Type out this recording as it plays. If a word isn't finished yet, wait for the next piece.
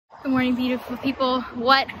Good morning, beautiful people.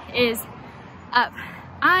 What is up?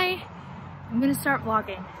 I am gonna start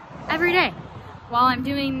vlogging every day while I'm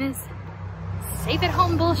doing this safe at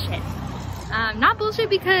home bullshit. Not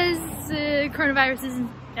bullshit because coronavirus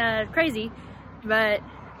isn't crazy, but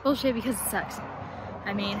bullshit because it sucks.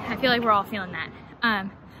 I mean, I feel like we're all feeling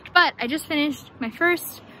that. But I just finished my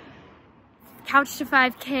first Couch to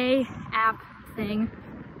 5K app thing,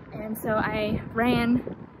 and so I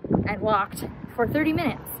ran and walked for 30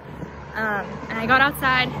 minutes. And I got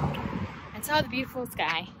outside and saw the beautiful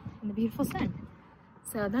sky and the beautiful sun.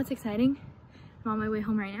 So that's exciting. I'm on my way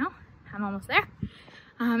home right now. I'm almost there.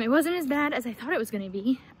 It wasn't as bad as I thought it was gonna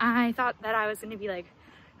be. I thought that I was gonna be like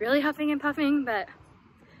really huffing and puffing, but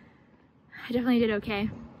I definitely did okay.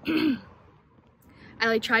 I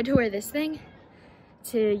like tried to wear this thing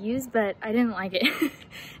to use, but I didn't like it.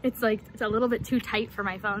 It's a little bit too tight for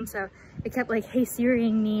my phone, so it kept like hey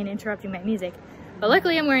Siriing me and interrupting my music. But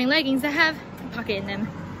luckily I'm wearing leggings that have a pocket in them,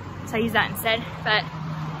 so I use that instead. But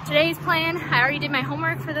today's plan, I already did my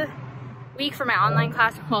homework for the week for my online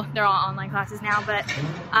class. Well, they're all online classes now, but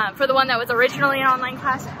for the one that was originally an online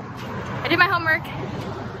class, I did my homework.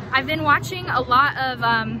 I've been watching a lot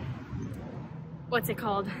of, what's it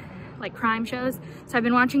called? Like crime shows. So I've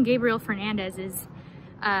been watching Gabriel Fernandez's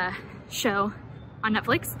show on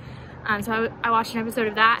Netflix. So I watched an episode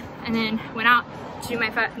of that and then went out to do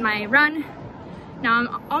my run. Now I'm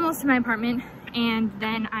almost in my apartment, and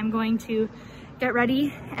then I'm going to get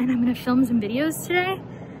ready and I'm gonna film some videos today.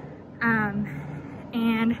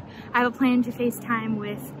 And I have a plan to FaceTime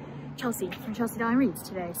with Chelsea from Chelsea Dollar Reads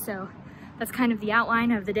today. So that's kind of the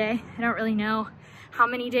outline of the day. I don't really know how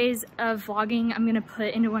many days of vlogging I'm gonna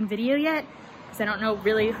put into one video yet, because I don't know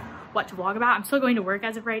really what to vlog about. I'm still going to work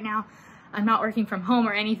as of right now. I'm not working from home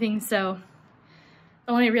or anything, so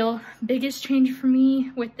the only real biggest change for me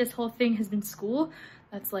with this whole thing has been school.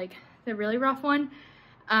 That's like the really rough one.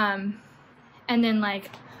 And then like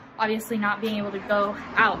obviously not being able to go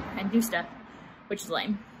out and do stuff, which is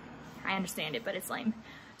lame. I understand it, but it's lame.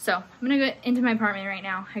 So I'm gonna go into my apartment right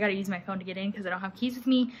now. I gotta use my phone to get in because I don't have keys with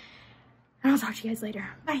me. And I'll talk to you guys later.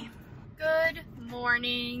 Bye. Good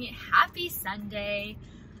morning, happy Sunday.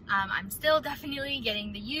 I'm still definitely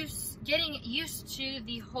getting used to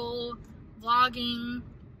the whole vlogging.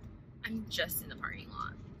 I'm just in the parking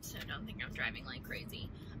lot, so don't think I'm driving like crazy.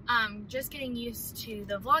 Just getting used to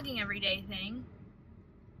the vlogging everyday thing.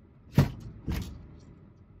 I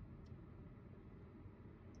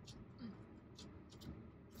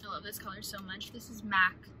love this color so much. This is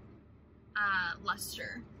MAC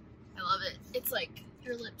Luster. I love it. It's like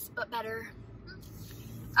your lips, but better.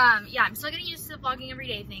 Yeah, I'm still getting used to the vlogging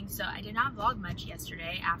everyday thing, so I did not vlog much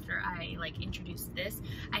yesterday after I like introduced this.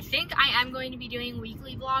 I think I am going to be doing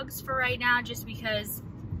weekly vlogs for right now, just because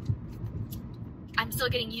I'm still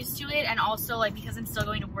getting used to it, and also like because I'm still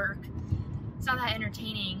going to work, it's not that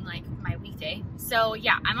entertaining like my weekday. So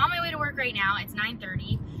yeah, I'm on my way to work right now. It's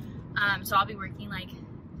 9:30, so I'll be working like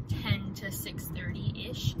 10 to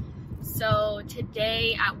 6:30-ish. So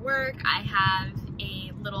today at work, I have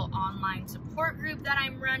a little online support group that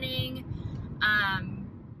I'm running, and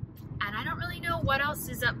I don't really know what else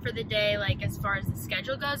is up for the day, like as far as the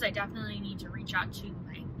schedule goes. I definitely need to reach out to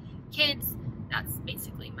my kids. That's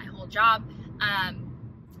basically my whole job.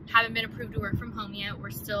 Haven't been approved to work from home yet.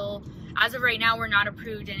 We're still, as of right now, we're not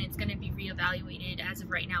approved, and it's going to be reevaluated as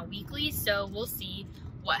of right now weekly, so we'll see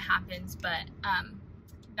what happens. But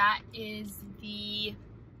that is the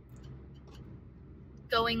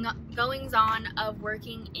goings on of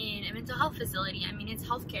working in a mental health facility. I mean, it's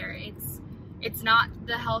healthcare. It's not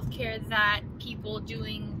the healthcare that people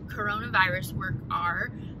doing coronavirus work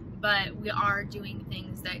are, but we are doing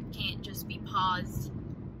things that can't just be paused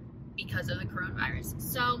because of the coronavirus.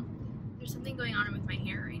 So there's something going on with my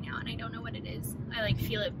hair right now, and I don't know what it is. I like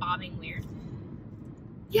feel it bobbing weird.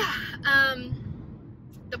 Yeah,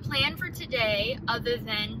 the plan for today, other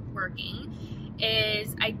than working,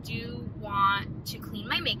 is I do want to clean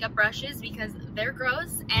my makeup brushes because they're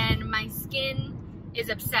gross and my skin is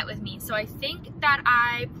upset with me. So I think that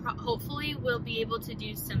I hopefully will be able to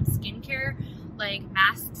do some skincare like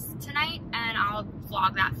masks tonight, and I'll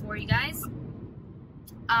vlog that for you guys.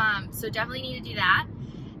 So definitely need to do that.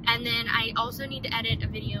 And then I also need to edit a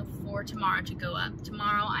video for tomorrow to go up.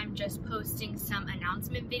 Tomorrow I'm just posting some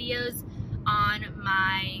announcement videos on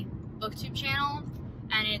my BookTube channel,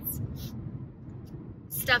 and it's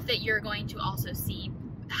stuff that you're going to also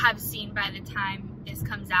have seen by the time this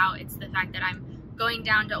comes out. It's the fact that I'm going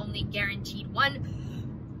down to only guaranteed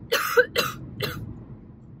one.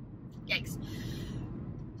 Yikes.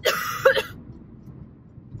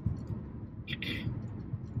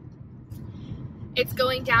 It's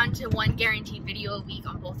going down to 1 guaranteed video a week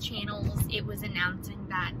on both channels. It was announcing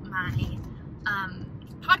that my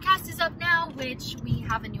podcast is up now, which we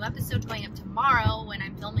have a new episode going up tomorrow when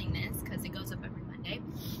I'm filming this, because it goes up every Monday.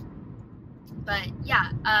 But yeah,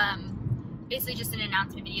 basically just an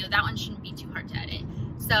announcement video. That one shouldn't be too hard to edit.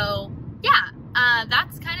 So yeah,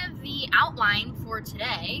 that's kind of the outline for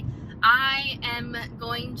today. I am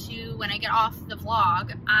going to, when I get off the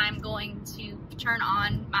vlog, I'm going to turn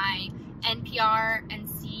on my NPR and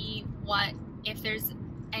see if there's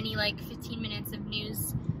any like 15 minutes of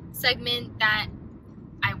news segment that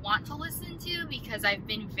I want to listen to, because I've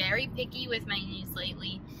been very picky with my news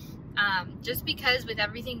lately. Just because with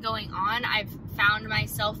everything going on, I've found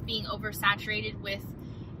myself being oversaturated with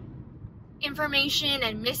information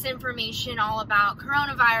and misinformation all about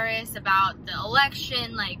coronavirus, about the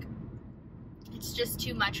election. Like, it's just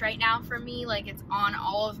too much right now for me. Like, it's on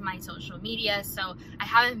all of my social media, so I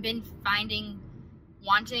haven't been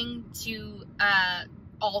wanting to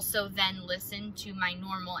also then listen to my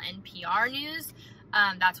normal NPR news.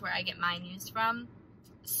 That's where I get my news from.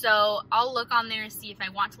 So I'll look on there and see if I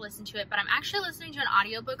want to listen to it, but I'm actually listening to an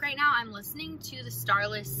audiobook right now. I'm listening to The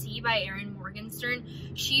Starless Sea by Erin Morgenstern.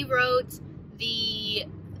 She wrote the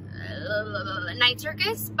Night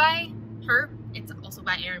Circus by her. It's also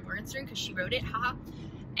by Erin Morgenstern because she wrote it, haha.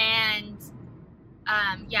 And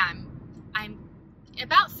yeah, I'm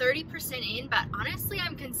about 30% in, but honestly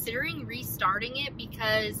I'm considering restarting it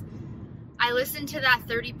because I listened to that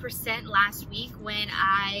 30% last week when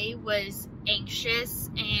I was anxious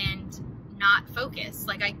and not focused.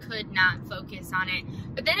 Like, I could not focus on it.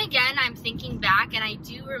 But then again, I'm thinking back and I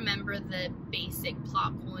do remember the basic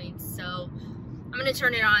plot points. So I'm going to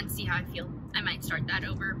turn it on and see how I feel. I might start that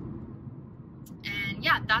over. And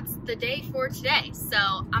yeah, that's the day for today. So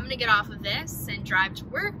I'm going to get off of this and drive to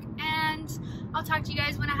work, and I'll talk to you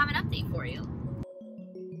guys when I have an update for you.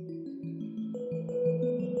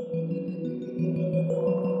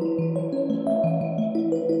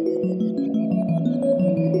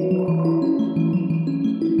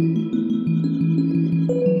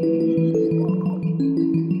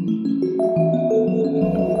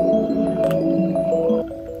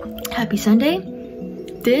 Happy Sunday.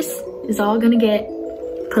 This is all gonna get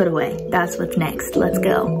put away. That's what's next. Let's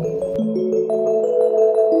go.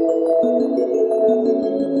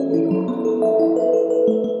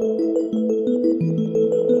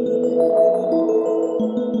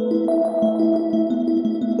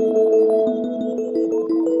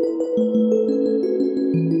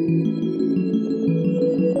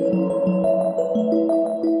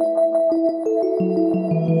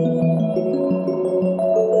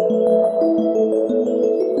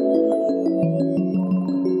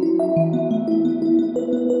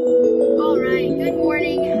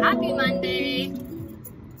 Happy Monday.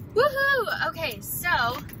 Woohoo! Okay,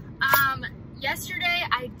 so yesterday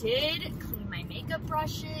I did clean my makeup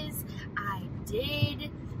brushes. I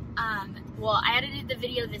did well, I edited the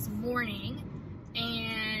video this morning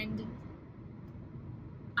and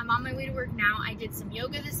I'm on my way to work now. I did some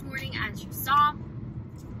yoga this morning, as you saw,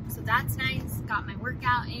 so that's nice. Got my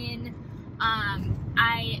workout in.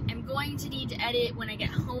 I am going to need to edit when I get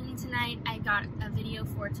home tonight. I got a video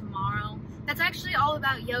for tomorrow that's actually all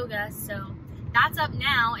about yoga, so that's up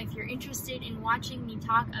now. If you're interested in watching me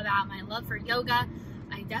talk about my love for yoga,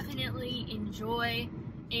 I definitely enjoy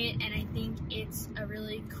it, and I think it's a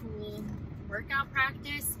really cool workout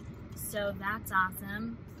practice, so that's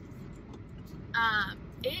awesome.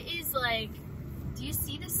 It is like, do you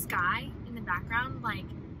see the sky in the background? Like,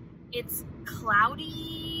 it's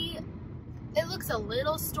cloudy. It looks a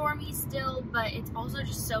little stormy still, but it's also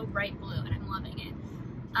just so bright blue, and I'm loving it.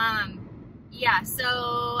 Yeah,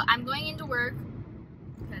 so I'm going into work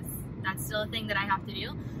because that's still a thing that I have to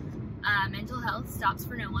do. Mental health stops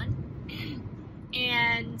for no one.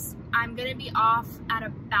 And I'm gonna be off at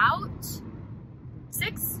about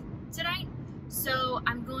 6 tonight. So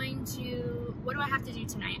I'm going to, what do I have to do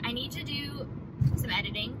tonight? I need to do some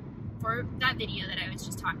editing for that video that I was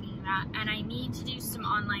just talking about, and I need to do some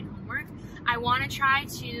online homework. I want to try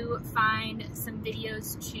to find some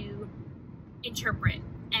videos to interpret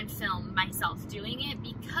and film myself doing it,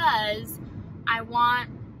 because I want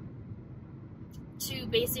to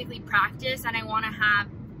basically practice, and I want to have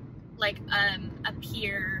like a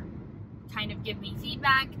peer kind of give me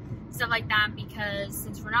feedback, stuff like that, because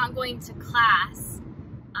since we're not going to class,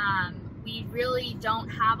 we really don't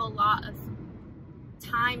have a lot of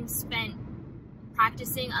time spent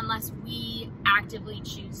practicing unless we actively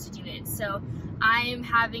choose to do it. So I'm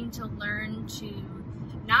having to learn to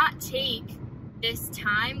not take this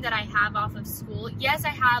time that I have off of school. Yes, I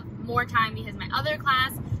have more time because my other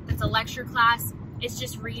class, that's a lecture class, It's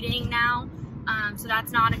just reading now. So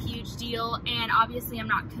that's not a huge deal. And obviously I'm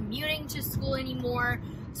not commuting to school anymore.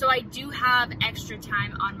 So I do have extra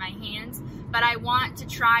time on my hands, but I want to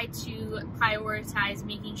try to prioritize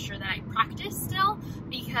making sure that I practice still,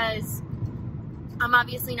 because I'm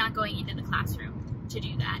obviously not going into the classroom to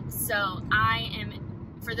do that. So I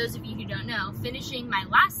am, for those of you who don't know, finishing my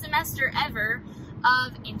last semester ever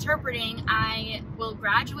of interpreting. I will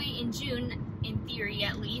graduate in June, in theory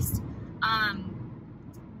at least,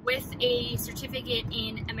 with a certificate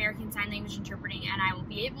in American Sign Language interpreting, and I will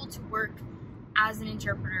be able to work as an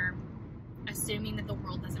interpreter, assuming that the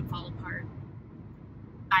world doesn't fall apart,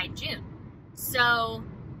 by June. So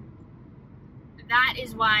that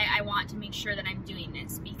is why I want to make sure that I'm doing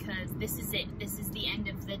this, because this is it. This is the end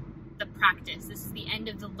of the practice. This is the end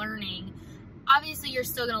of the learning. Obviously you're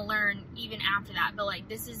still gonna learn even after that, but like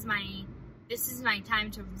this is my time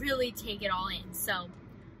to really take it all in. So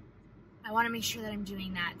I want to make sure that I'm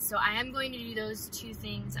doing that. So I am going to do those two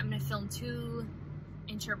things. I'm going to film 2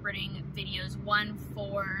 interpreting videos, one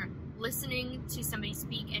for listening to somebody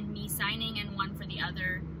speak and me signing, and one for the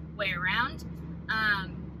other way around.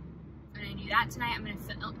 I'm going to do that tonight. I'm going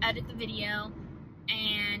to edit the video,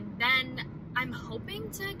 and then I'm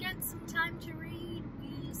hoping to get some time to read.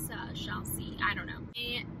 We shall see. I don't know.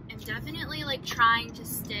 I am definitely like trying to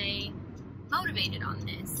stay motivated on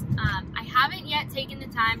this. I haven't yet taken the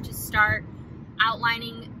time to start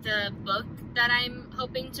outlining the book that I'm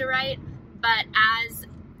hoping to write, but as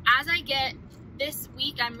I get this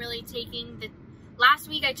week, I'm really taking the, last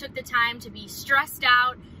week I took the time to be stressed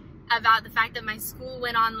out about the fact that my school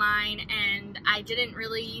went online and I didn't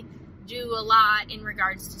really do a lot in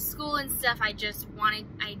regards to school and stuff. I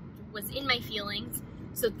was in my feelings.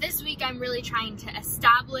 So this week I'm really trying to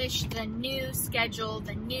establish the new schedule,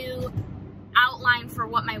 the new outline for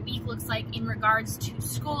what my week looks like in regards to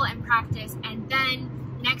school and practice, and then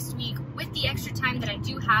next week, with the extra time that I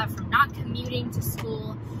do have from not commuting to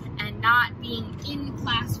school and not being in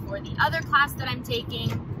class for the other class that I'm taking,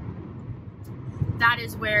 that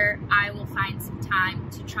is where I will find some time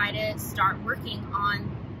to try to start working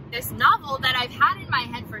on this novel that I've had in my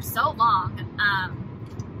head for so long.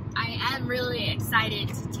 I am really excited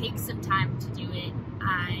to take some time to do it.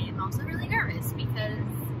 I am also really nervous because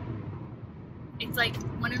it's like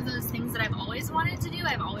one of those things that I've always wanted to do.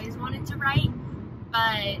 I've always wanted to write,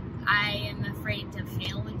 but I am afraid to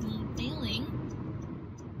fail again, failing,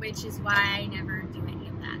 which is why I never do any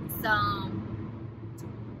of that. So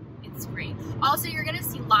it's great. Also, you're gonna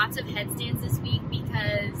see lots of headstands this week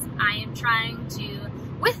because I am trying to,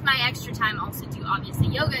 with my extra time, also do obviously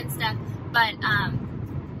yoga and stuff, but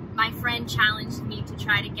my friend challenged me to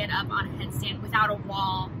try to get up on a headstand without a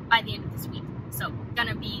wall by the end of this week. So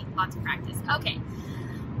gonna be lots of practice. Okay,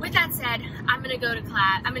 with that said, I'm gonna go to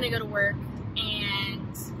class, I'm gonna go to work,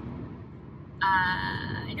 and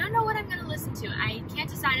I don't know what I'm gonna listen to. I can't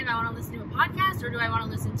decide if I wanna listen to a podcast or do I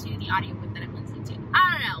wanna listen to the audiobook that I'm listening to.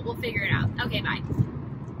 I don't know, we'll figure it out. Okay, bye.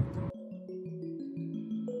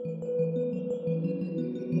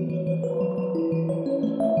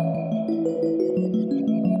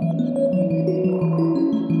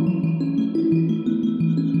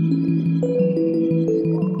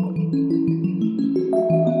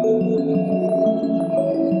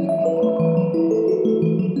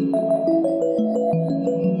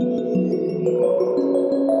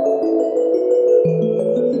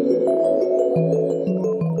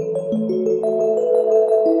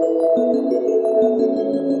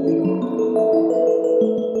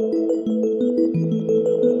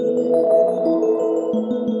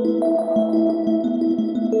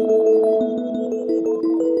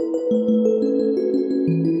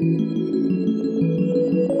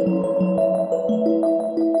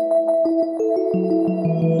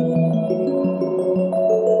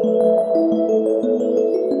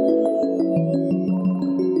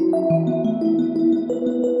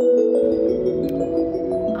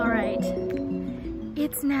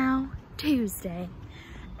 It's now Tuesday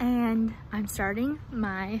and I'm starting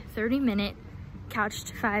my 30-minute couch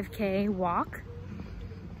to 5K walk,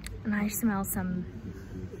 and I smell some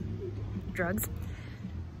drugs.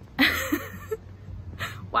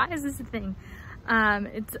 Why is this a thing?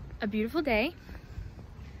 It's a beautiful day,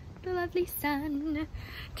 the lovely sun.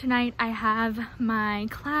 Tonight I have my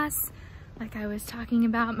class, like I was talking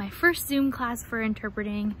about, my first Zoom class for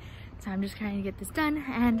interpreting. So I'm just trying to get this done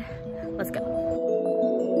and let's go.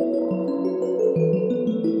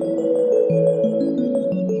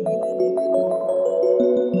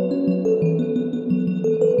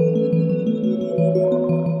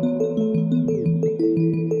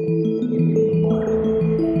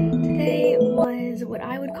 Today was what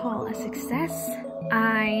I would call a success.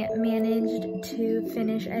 I managed to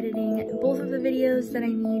finish editing both of the videos that I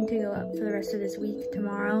need to go up for the rest of this week.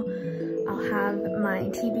 Tomorrow, I'll have my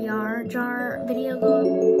TBR jar video go up.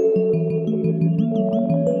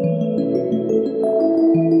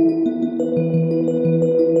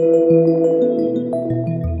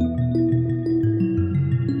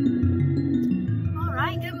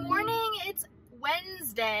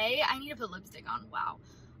 Wednesday. I need to put lipstick on. Wow.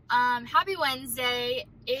 Happy Wednesday.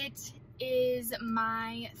 It is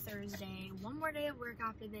my Thursday. One more day of work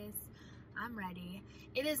after this. I'm ready.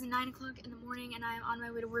 It is 9 o'clock in the morning and I'm on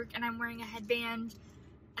my way to work and I'm wearing a headband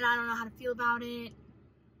and I don't know how to feel about it.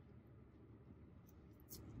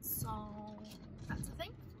 So that's the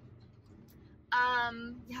thing.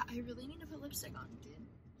 Yeah, I really need to put lipstick on, dude.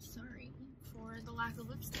 Sorry for the lack of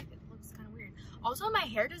lipstick. It looks kind of weird. Also, my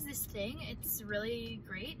hair does this thing, it's really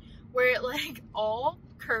great, where it like all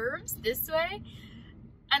curves this way,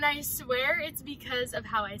 and I swear it's because of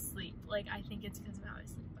how I sleep. Like, I think it's because of how I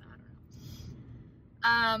sleep, but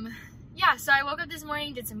I don't know. Yeah, so I woke up this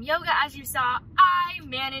morning, did some yoga as you saw. I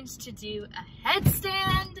managed to do a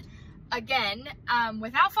headstand again,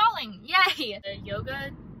 without falling. Yay! The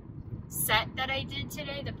yoga set that I did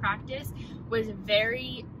today, the practice, was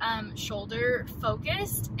very shoulder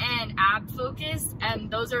focused and ab focused,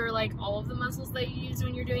 and those are like all of the muscles that you use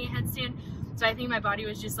when you're doing a headstand. So I think my body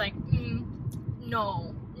was just like,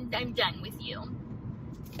 no, I'm done with you.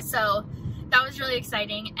 So that was really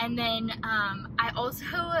exciting. And then I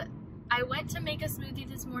went to make a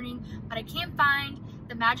smoothie this morning, but I can't find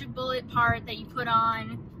the magic bullet part that you put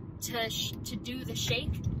on to do the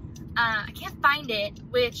shake. I can't find it,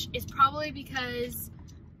 which is probably because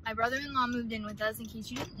my brother-in-law moved in with us, in case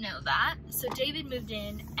you didn't know that. So David moved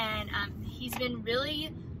in, and he's been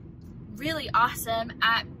really, really awesome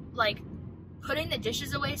at like putting the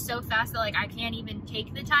dishes away so fast that like I can't even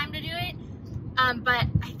take the time to do it. But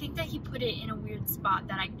I think that he put it in a weird spot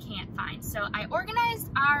that I can't find. So I organized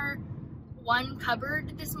our one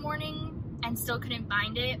cupboard this morning and still couldn't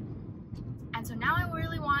find it. And so now I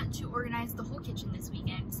really want to organize the whole kitchen this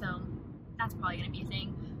weekend, so that's probably gonna be a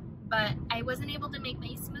thing. But I wasn't able to make my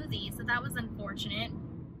smoothie, so that was unfortunate.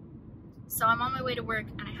 So I'm on my way to work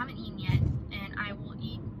and I haven't eaten yet, and I will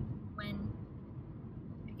eat when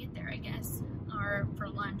I get there, I guess, or for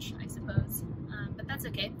lunch, I suppose. But that's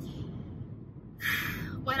okay.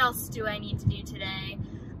 What else do I need to do today?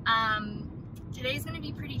 Today's gonna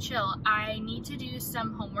be pretty chill. I need to do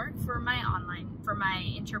some homework for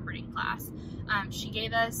my interpreting class. She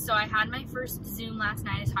gave us, so I had my first Zoom last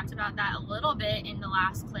night. I talked about that a little bit in the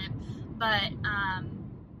last clip, but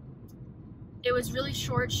it was really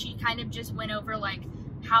short. She kind of just went over like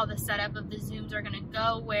how the setup of the Zooms are gonna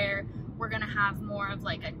go, where we're gonna have more of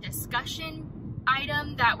like a discussion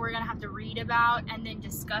item that we're gonna have to read about and then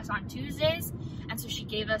discuss on Tuesdays. And so she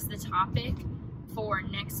gave us the topic for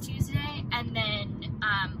next Tuesday, and then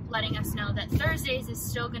letting us know that Thursdays is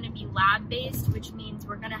still going to be lab based, which means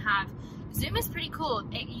we're going to have, Zoom is pretty cool.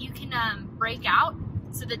 You can break out,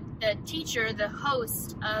 so that the teacher, the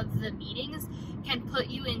host of the meetings, can put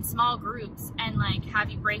you in small groups and like have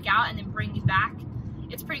you break out and then bring you back.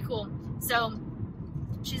 It's pretty cool. So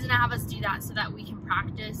she's going to have us do that so that we can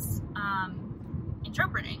practice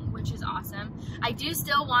interpreting, which is awesome. I do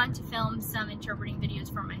still want to film some interpreting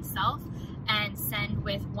videos for myself and send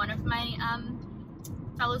with one of my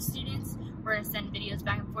fellow students. We're gonna send videos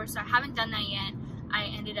back and forth, so I haven't done that yet. I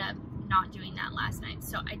ended up not doing that last night,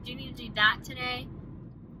 so I do need to do that today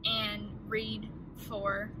and read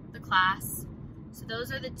for the class. So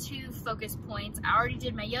those are the two focus points. I already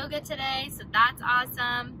did my yoga today, so that's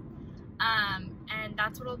awesome. And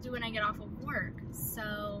that's what I'll do when I get off of work.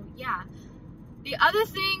 So yeah, the other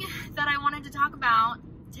thing that I wanted to talk about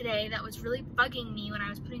today that was really bugging me when I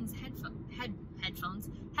was putting this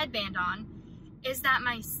headband on is that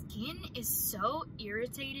my skin is so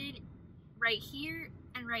irritated right here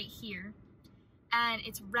and right here, and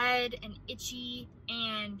it's red and itchy,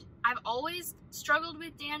 and I've always struggled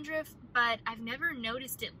with dandruff, but I've never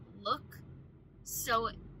noticed it look so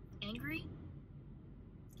angry.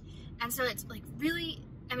 And so it's like really,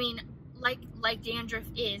 I mean, like dandruff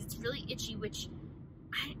is, it's really itchy, which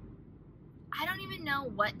I don't even know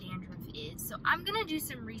what dandruff is. So I'm gonna do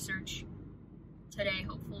some research today,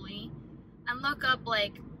 hopefully, and look up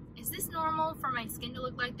like, is this normal for my skin to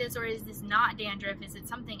look like this, or is this not dandruff? Is it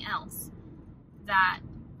something else that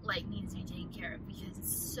like needs to be taken care of? Because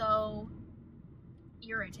it's so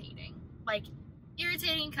irritating. Like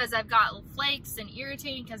irritating because I've got little flakes, and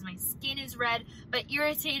irritating because my skin is red, but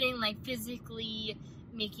irritating like physically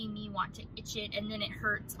making me want to itch it, and then it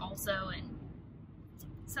hurts also, and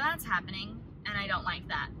so that's happening, and I don't like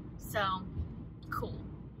that. So cool.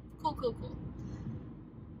 Cool, cool, cool.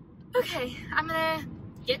 Okay, I'm gonna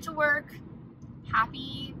get to work.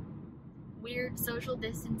 Happy, weird social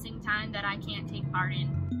distancing time that I can't take part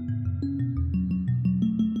in.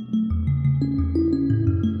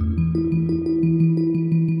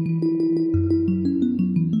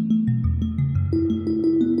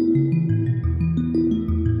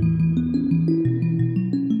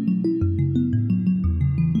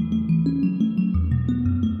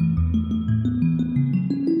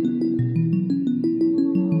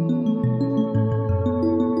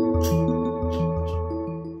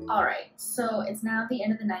 So it's now the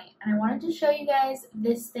end of the night, and I wanted to show you guys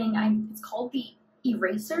this thing. It's called the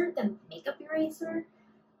eraser, the makeup eraser,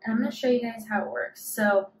 and I'm going to show you guys how it works.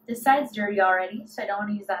 So this side's dirty already, so I don't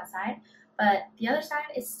want to use that side, but the other side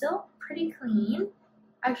is still pretty clean,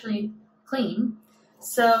 actually clean.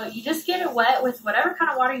 So you just get it wet with whatever kind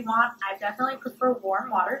of water you want. I definitely prefer warm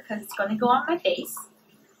water because it's going to go on my face,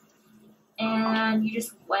 and you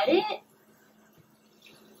just wet it.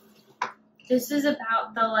 This is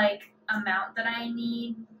about the amount that I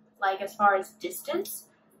need, as far as distance,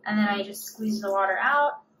 and then I just squeeze the water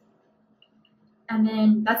out, and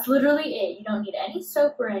then that's literally it. You don't need any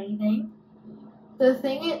soap or anything. The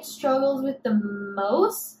thing it struggles with the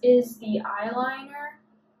most is the eyeliner.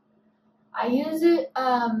 I use it,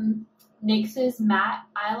 NYX's matte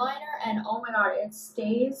eyeliner, and oh my god, it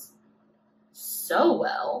stays so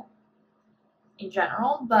well in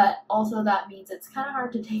general, but also that means it's kind of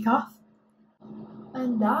hard to take off.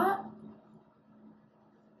 And that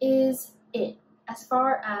is it as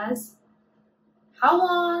far as how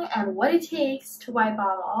long and what it takes to wipe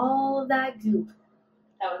off all of that goop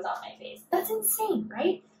that was on my face. That's insane,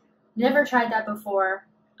 right? Never tried that before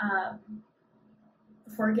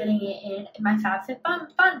getting it in my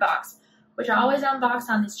FabFitFun box, which I always unbox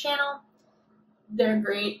on this channel. They're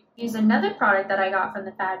great. Here's another product that I got from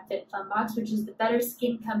the FabFitFun box, which is the Better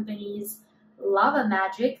Skin Company's Lava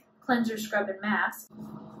Magic Cleanser Scrub and Mask.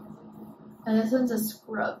 And this one's a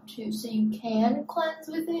scrub too, so you can cleanse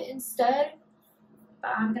with it instead.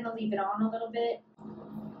 But I'm going to leave it on a little bit.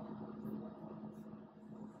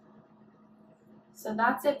 So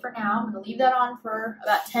that's it for now. I'm going to leave that on for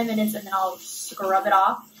about 10 minutes and then I'll scrub it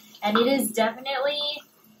off. And it is definitely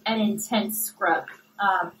an intense scrub.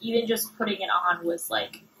 Even just putting it on was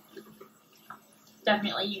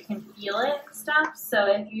definitely you can feel it and stuff. So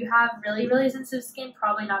if you have really, really sensitive skin,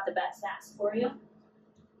 probably not the best mask for you.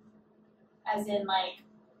 As in,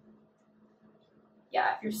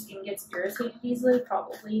 yeah, if your skin gets irritated easily,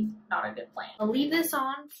 probably not a good plan. I'll leave this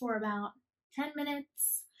on for about 10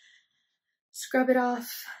 minutes, scrub it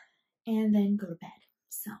off, and then go to bed.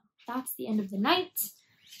 So that's the end of the night.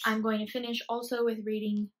 I'm going to finish also with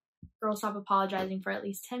reading Girl Stop Apologizing for at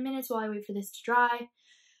least 10 minutes while I wait for this to dry,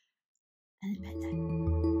 and then bedtime.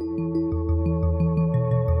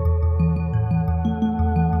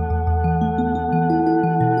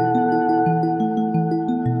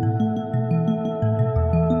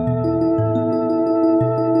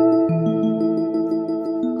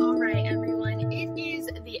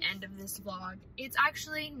 It's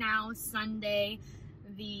actually now Sunday,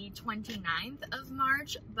 the 29th of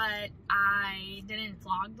March, but I didn't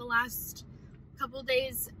vlog the last couple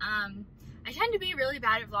days. I tend to be really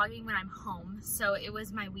bad at vlogging when I'm home, so it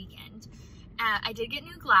was my weekend. I did get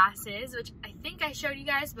new glasses, which I think I showed you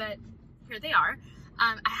guys, but here they are.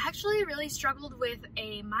 I actually really struggled with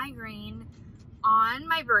a migraine on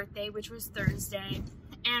my birthday, which was Thursday,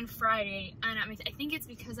 and Friday, and I think it's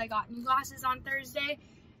because I got new glasses on Thursday.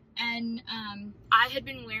 And I had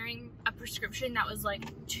been wearing a prescription that was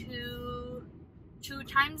two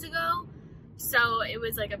times ago, so it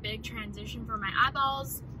was a big transition for my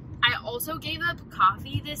eyeballs. I also gave up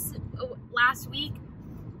coffee this last week,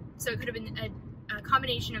 so it could have been a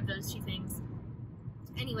combination of those two things.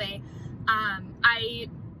 Anyway, I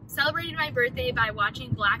celebrated my birthday by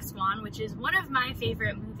watching Black Swan, which is one of my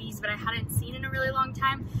favorite movies, but I hadn't seen in a really long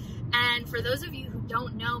time. And for those of you who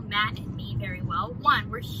don't know Matt and me very well, one,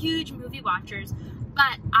 we're huge movie watchers,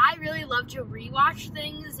 but I really love to rewatch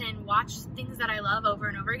things and watch things that I love over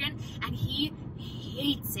and over again, and he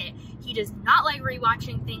hates it. He does not like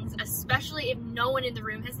rewatching things, especially if no one in the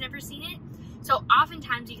room has never seen it. So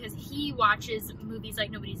oftentimes, because he watches movies like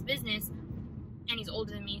nobody's business, and he's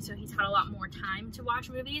older than me, so he's had a lot more time to watch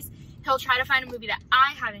movies, he'll try to find a movie that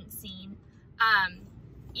I haven't seen,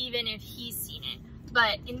 even if he's seen it.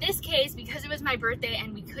 But in this case, because it was my birthday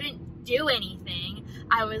and we couldn't do anything,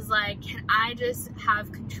 I was like, can I just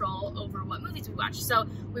have control over what movies we watch? So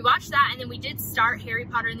we watched that, and then we did start Harry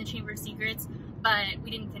Potter and the Chamber of Secrets, but we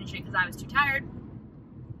didn't finish it because I was too tired.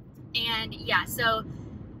 And yeah, so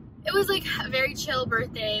it was like a very chill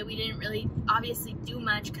birthday. We didn't really obviously do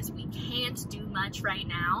much because we can't do much right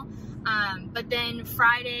now. But then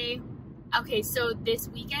Friday, okay, so this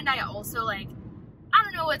weekend I also like, I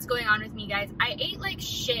don't know what's going on with me, guys. I ate like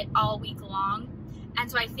shit all week long, and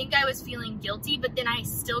so I think I was feeling guilty, but then I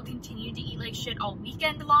still continued to eat like shit all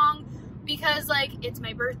weekend long because like it's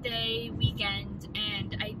my birthday weekend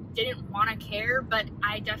and I didn't want to care, but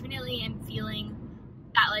I definitely am feeling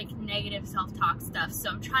that like negative self-talk stuff, so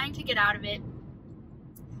I'm trying to get out of it.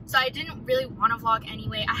 So I didn't really want to vlog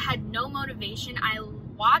anyway. I had no motivation. I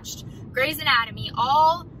watched Grey's Anatomy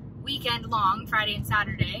all weekend long, Friday and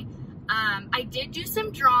Saturday. I did do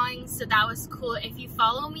some drawings, so that was cool. If you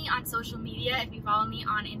follow me on social media, if you follow me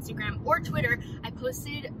on Instagram or Twitter, I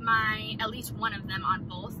posted at least one of them on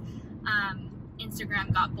both.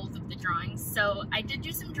 Instagram got both of the drawings. So I did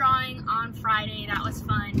do some drawing on Friday. That was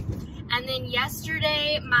fun. And then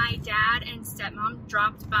yesterday, my dad and stepmom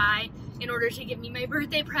dropped by in order to give me my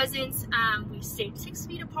birthday presents. We stayed 6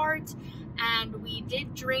 feet apart, and we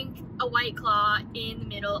did drink a White Claw in the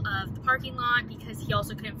middle of the parking lot because he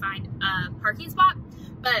also couldn't find a parking spot.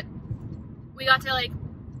 But we got to like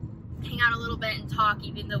hang out a little bit and talk,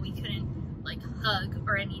 even though we couldn't like hug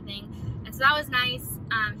or anything. And so that was nice.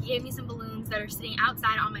 He gave me some balloons that are sitting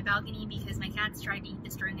outside on my balcony because my cats tried to eat the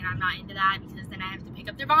string and I'm not into that because then I have to pick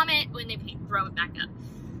up their vomit when they throw it back up.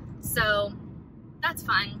 So that's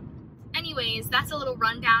fun. Anyways, that's a little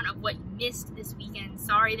rundown of what you missed this weekend.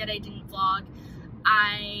 Sorry that I didn't vlog.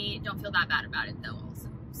 I don't feel that bad about it though also.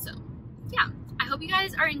 So yeah, I hope you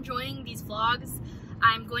guys are enjoying these vlogs.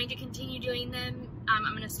 I'm going to continue doing them. I'm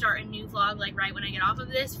going to start a new vlog like right when I get off of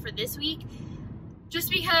this for this week, just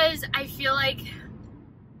because I feel like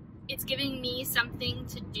it's giving me something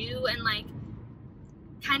to do and like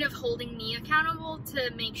kind of holding me accountable to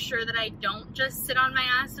make sure that I don't just sit on my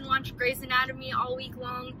ass and watch Grey's Anatomy all week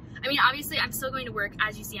long. I mean, obviously I'm still going to work.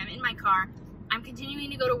 As you see, I'm in my car. I'm continuing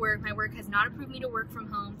to go to work. My work has not approved me to work from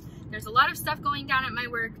home. There's a lot of stuff going down at my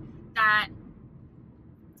work that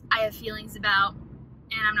I have feelings about,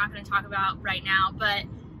 and I'm not going to talk about right now, but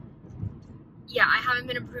yeah, I haven't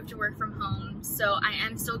been approved to work from home, so I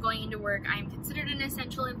am still going into work. I am considered an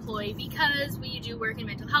essential employee because we do work in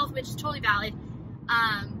mental health, which is totally valid.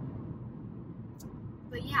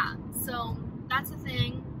 But yeah, so that's the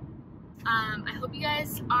thing. I hope you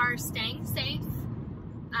guys are staying safe,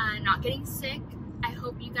 not getting sick. I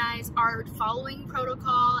hope you guys are following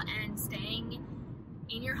protocol and staying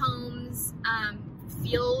in your homes.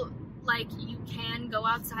 Feel like you can go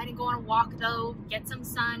outside and go on a walk though, get some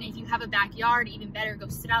sun. If you have a backyard, even better, go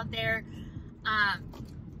sit out there.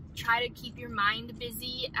 Try to keep your mind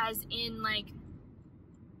busy, as in like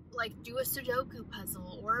do a Sudoku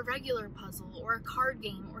puzzle or a regular puzzle or a card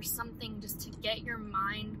game or something, just to get your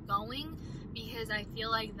mind going, because I feel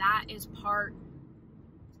like that is part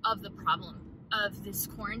of the problem of this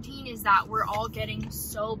quarantine, is that we're all getting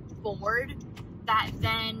so bored that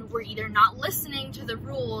then we're either not listening to the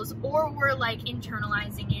rules or we're like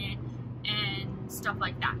internalizing it and stuff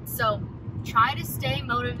like that. So try to stay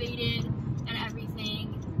motivated and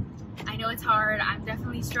everything. I know it's hard. I'm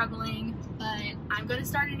definitely struggling, but I'm going to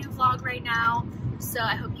start a new vlog right now. So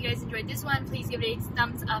I hope you guys enjoyed this one. Please give it a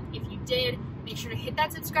thumbs up if you did. Make sure to hit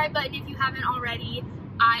that subscribe button if you haven't already.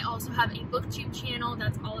 I also have a booktube channel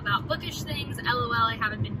that's all about bookish things. LOL, I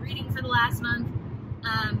haven't been reading for the last month.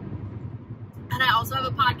 And I also have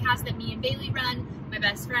a podcast that me and Bailey run, my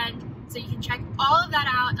best friend. So you can check all of that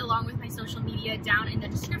out along with my social media down in the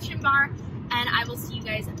description bar. And I will see you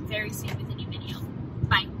guys very soon with a new video.